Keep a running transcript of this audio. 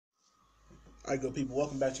Alright, good people,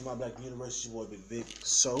 welcome back to my Black Universe. It's your boy Big Vic.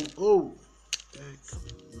 So, you want to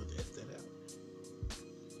edit that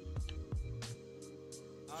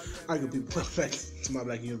out. Alright, good people, welcome back to my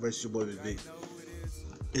Black Universe. It's your boy Big Vic.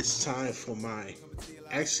 It's time for my,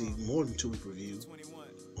 actually, more than 2-week review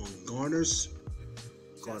on Garners.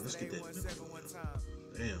 God, let's get that.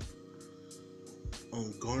 Damn.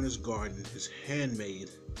 On Garners Garden, his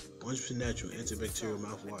handmade, 100% natural antibacterial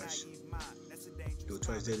mouthwash. Do it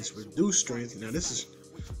twice daily. It's reduced strength. Now this is,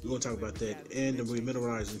 we're gonna talk about that, and the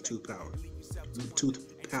Re-Mineralizing tooth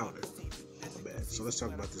powder. My bad. So let's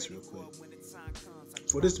talk about this real quick.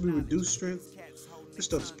 For this to be reduced strength, this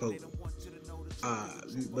stuff is potent.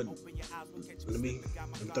 But let me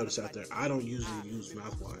throw this out there. I don't usually use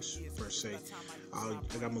mouthwash per se. I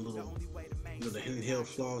got my little, the handheld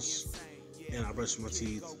floss, and I brush my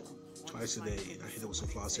teeth twice a day, and I hit it with some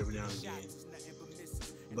floss every now and again.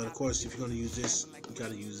 But of course, if you're going to use this, you got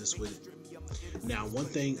to use this with it. Now, one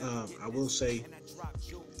thing I will say,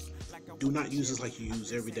 do not use this like you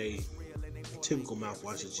use everyday typical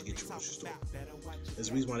mouthwash that you get at your grocery store.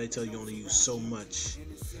 There's a reason why they tell you only use so much.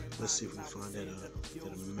 Let's see if we can find that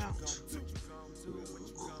amount.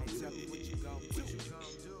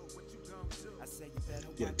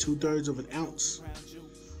 Yeah, 2/3 of an ounce.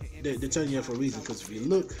 They're telling you that for a reason, because if you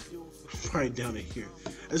look right down in here,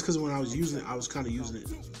 that's because when I was using it, I was kind of using it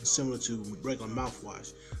similar to regular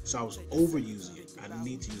mouthwash, so I was overusing it. I didn't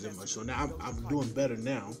need to use that much. So now I'm doing better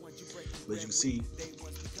now, but you can see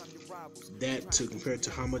that to compare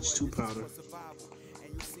to how much tooth powder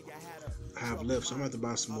I have left. So I'm going to have to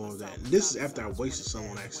buy some more of that. And this is after I wasted some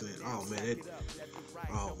on accident. Oh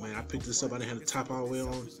man, I picked this up. I didn't have the top all the way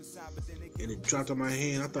on, and it dropped on my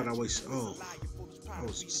hand. I thought I wasted. I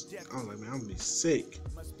was like, man, I'm gonna be sick.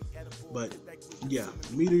 But yeah,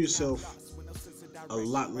 meter yourself a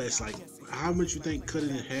lot less. Like how much you think, cut it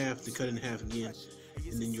in half, then cut it in half again,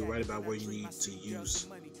 and then you're right about where you need to use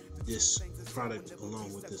this product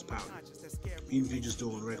along with this powder. Even if you're just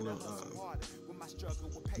doing regular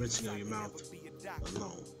rinsing of your mouth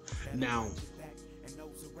alone. Now,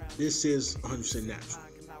 this is 100% natural.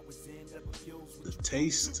 The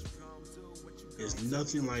taste is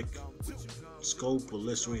nothing like Scope or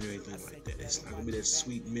Listerine or anything like that. It's not gonna be that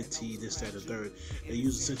sweet minty, this, that, or third. They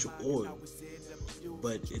use essential oil,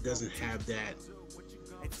 but it doesn't have that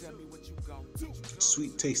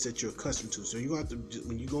sweet taste that you're accustomed to. So you have to,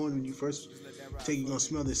 when you first take, you're gonna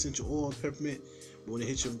smell the essential oil, peppermint, but when it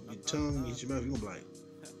hits your tongue, hits your mouth, you're gonna be like,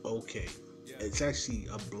 okay. It's actually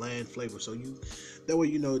a bland flavor, so that way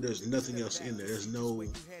you know there's nothing else in there. There's no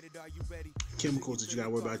chemicals that you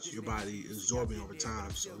gotta worry about your body absorbing over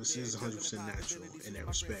time. So this is 100% natural in that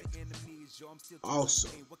respect. Also,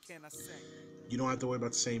 you don't have to worry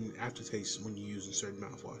about the same aftertaste when you're using certain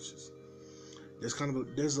mouthwashes.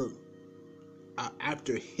 There's a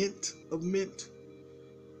after hint of mint,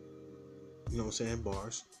 you know what I'm saying,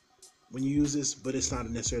 bars, when you use this, but it's not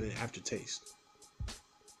necessarily an aftertaste.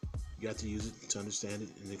 You have to use it to understand it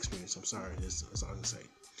and experience. I'm sorry, that's all I can say.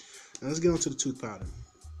 Now let's get on to the tooth powder.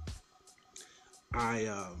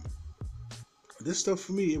 This stuff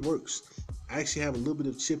for me, it works. I actually have a little bit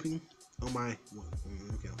of chipping on my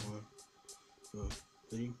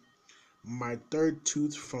my third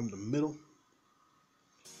tooth from the middle,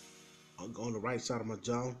 on the right side of my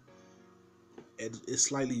jaw. It was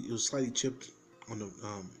slightly chipped on the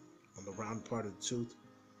round part of the tooth,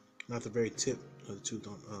 not the very tip of the tooth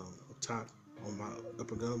on up top on my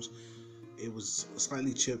upper gums. It was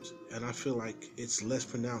slightly chipped, and I feel like it's less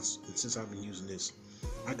pronounced. And since I've been using this,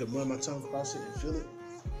 I could run my tongue across it and feel it,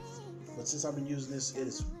 but since I've been using this, it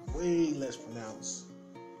is way less pronounced,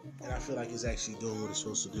 and I feel like it's actually doing what it's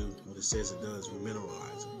supposed to do, what it says it does,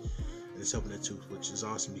 Re-Mineralizing, and it's helping that tooth, which is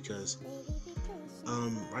awesome because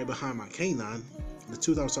right behind my canine, the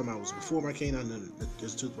tooth I was talking about was before my canine, and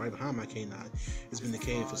there's a tooth right behind my canine. It's been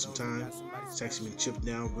decaying for some time. It's actually been chipped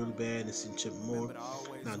down really bad, and it's been chipped more.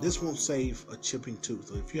 Now, this won't save a chipping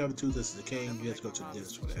tooth. If you have a tooth that's decaying, you have to go to the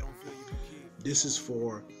dentist for that. This is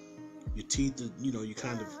for your teeth, you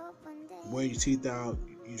kind of wear your teeth out,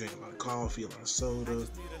 you drink a lot of coffee, a lot of soda,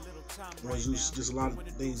 just a lot of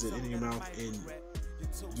things that enter your mouth, and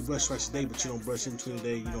you brush twice a day, but you don't brush in between the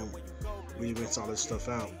day, you don't really rinse all this stuff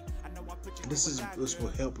out. This will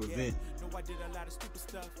help prevent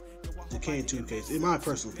decaying tooth cases, in my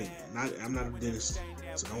personal opinion. I'm not a dentist,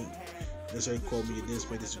 so don't necessarily quote me. A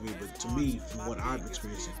dentist may disagree, but to me, from what I'm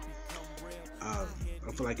experiencing,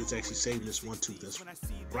 I feel like it's actually saving this one tooth that's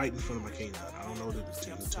right in front of my canine. I don't know the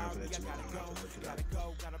technical term for that tooth. I'm not gonna look it up.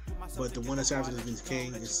 But the one that's after this been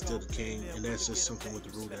decaying is still decaying, and that's just something with the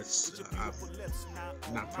root. That's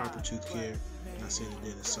not proper tooth care. I'm not saying it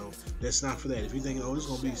didn't. So that's not for that. If you're thinking, oh, this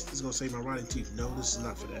is gonna save my rotting teeth, no, this is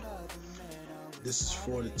not for that. This is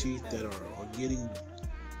for the teeth that are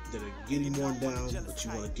getting worn down, but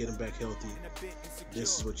you want to get them back healthy.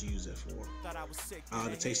 This is what you use that for.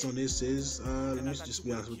 The taste on this is, let me just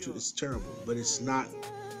be honest with you, it's terrible. But it's not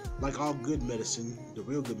like all good medicine. The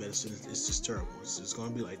real good medicine, it's just terrible. It's going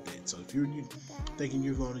to be like that. So if you're thinking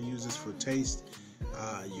you're going to use this for taste,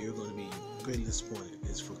 you're going to be greatly disappointed.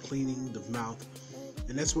 It's for cleaning the mouth,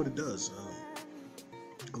 and that's what it does.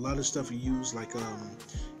 A lot of stuff you use, like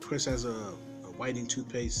Chris has a whitening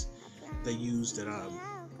toothpaste they use that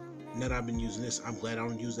I've been using this. I'm glad I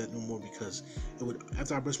don't use that no more, because it would,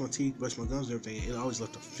 after I brush my teeth, brush my gums and everything, it always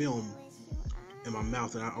left a film in my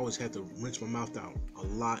mouth, and I always had to rinse my mouth out a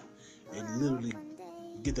lot and literally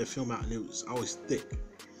get that film out, and it was always thick,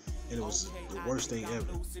 and it was the worst thing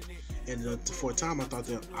ever. And for a time I thought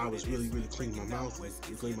that I was really cleaning my mouth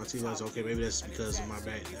and cleaning my teeth. I was okay, maybe that's because of my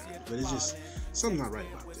bad, but it's just something not right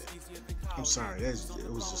about that. I'm sorry, it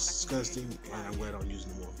was disgusting, and I'm glad I don't use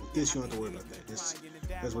it anymore. With this, you don't have to worry about that.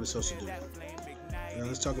 That's what it's supposed to do. Now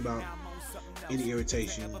let's talk about any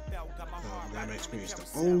irritation that I'm experiencing.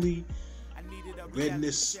 The only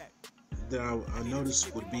redness that I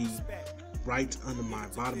noticed would be right under my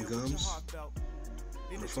bottom gums,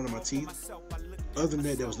 in the front of my teeth. Other than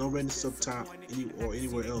that, there was no redness up top or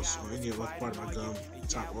anywhere else, or any other part of my gum,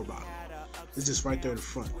 top or bottom. It's just right there in the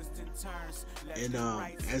front. And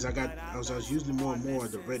as I was using it more and more,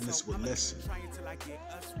 the redness would lessen.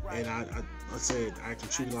 And I said I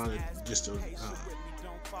contribute a lot of just a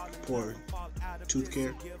poor tooth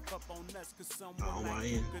care on my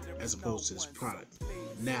end, as opposed to this product.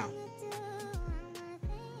 Now,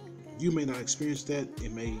 you may not experience that. You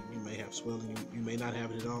may have swelling. You may not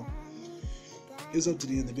have it at all. It's up to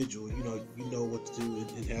the individual. You know what to do.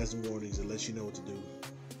 It has the warnings. It lets you know what to do,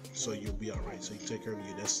 so you'll be all right. So you can take care of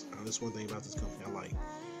you. That's one thing about this company I like.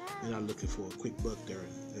 They're not looking for a quick buck. They're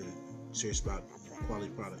serious about quality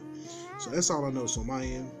product. So that's all I know. So on my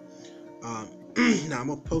end, now I'm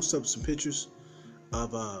gonna post up some pictures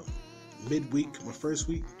of midweek, my first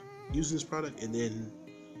week using this product, and then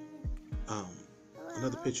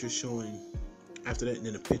another picture showing after that, and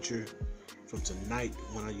then a picture from tonight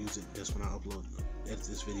when I use it. That's when I upload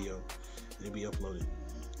this video, and it'll be uploaded.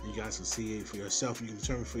 You guys can see it for yourself. You can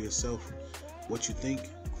determine for yourself what you think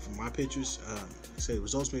from my pictures. Like I said, the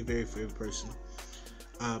results may vary for every person,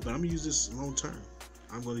 but I'm gonna use this long term.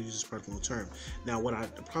 I'm gonna use this product long term. Now, what I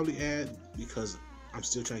probably add, because I'm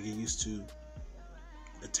still trying to get used to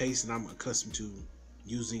the taste, and I'm accustomed to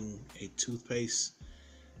using a toothpaste,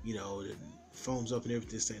 that foams up and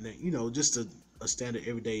everything, and that, just a standard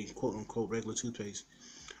everyday quote unquote regular toothpaste.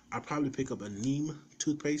 I probably pick up a neem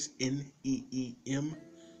toothpaste, Neem,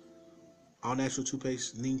 all natural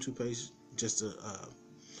toothpaste, neem toothpaste, just to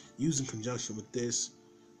use in conjunction with this.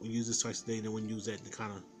 We use this twice a day, and then we use that to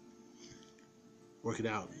kind of work it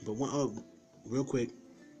out. But real quick,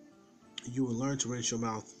 you will learn to rinse your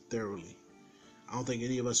mouth thoroughly. I don't think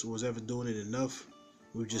any of us was ever doing it enough.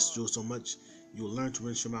 We just do it so much. You will learn to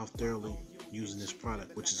rinse your mouth thoroughly using this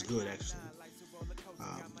product, which is good actually.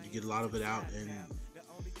 You get a lot of it out, and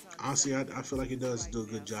honestly, I feel like it does do a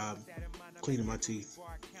good job cleaning my teeth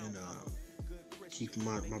and keeping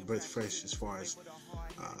my breath fresh, as far as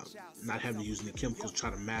not having to use any chemicals, try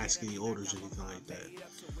to mask any odors or anything like that.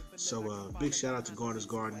 So big shout out to Garners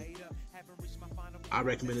Garden. I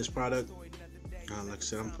recommend this product. Like I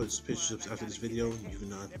said, I'm gonna put some pictures up after this video. You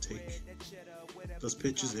can take those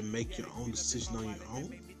pictures and make your own decision on your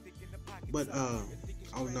own. But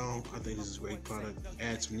all in all, I think this is a great product.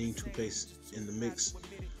 Add some neem toothpaste in the mix.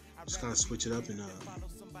 Just kind of switch it up and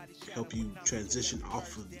help you transition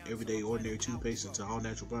off of everyday ordinary toothpaste into all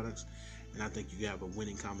natural products. And I think you have a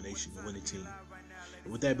winning combination, a winning team.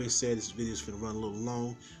 And with that being said, this video is going to run a little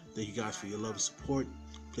long. Thank you guys for your love and support.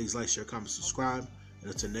 Please like, share, comment, subscribe.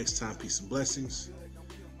 And until next time, peace and blessings.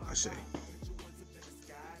 Ashe.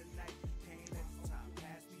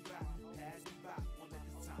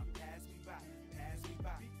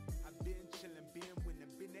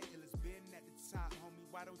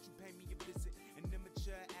 Why don't you pay me a visit? An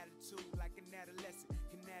immature attitude like an adolescent.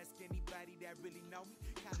 Can ask anybody that really know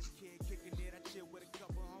me. College kid kicking it, I chill with a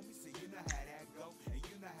couple homies. So you know how that go, and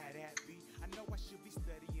you know how that be. I know I should be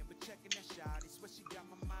studying, but checking that shawty. Swear she got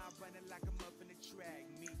my mind running like I'm up in the track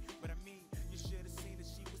meet. But I mean, you should have seen that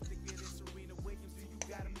she was thicker than Serena Williams. Do you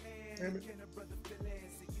got a man? Can a brother feel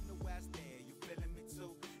it? So you know where I stand. You feeling me too?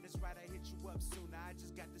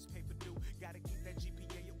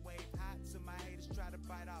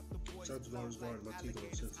 boys Shout out to flow Garners, like my teeth are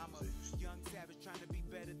alligators. sensitive. I'm a young savage trying to be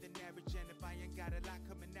better than average, and if I ain't got a lot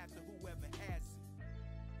coming after whoever has